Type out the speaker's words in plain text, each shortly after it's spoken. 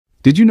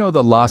Did you know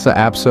the Lhasa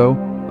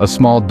Apso, a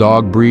small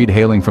dog breed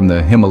hailing from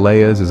the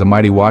Himalayas, is a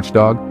mighty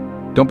watchdog?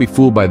 Don't be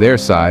fooled by their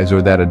size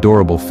or that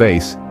adorable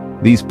face.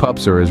 These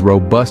pups are as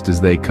robust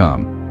as they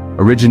come.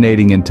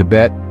 Originating in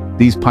Tibet,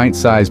 these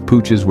pint-sized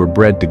pooches were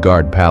bred to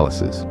guard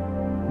palaces.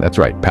 That's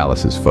right,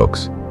 palaces,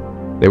 folks.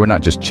 They were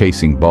not just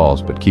chasing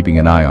balls, but keeping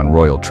an eye on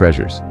royal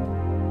treasures.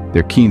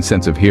 Their keen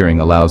sense of hearing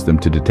allows them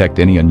to detect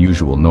any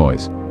unusual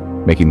noise,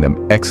 making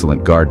them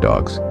excellent guard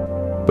dogs.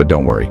 But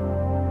don't worry,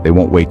 they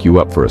won't wake you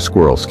up for a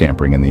squirrel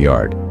scampering in the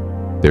yard.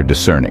 They're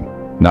discerning,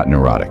 not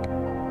neurotic.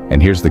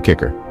 And here's the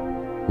kicker.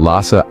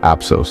 Lhasa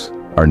Apsos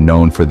are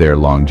known for their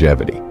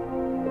longevity.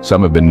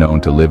 Some have been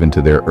known to live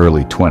into their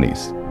early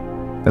 20s.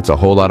 That's a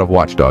whole lot of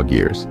watchdog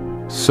years.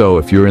 So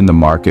if you're in the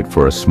market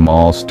for a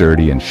small,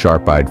 sturdy, and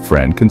sharp-eyed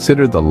friend,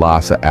 consider the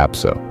Lhasa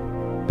Apso.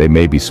 They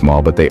may be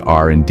small, but they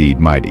are indeed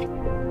mighty.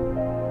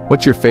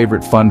 What's your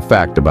favorite fun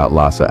fact about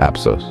Lhasa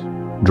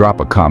Apsos?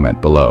 Drop a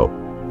comment below.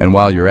 And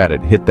while you're at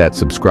it, hit that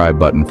subscribe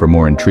button for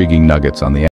more intriguing nuggets on the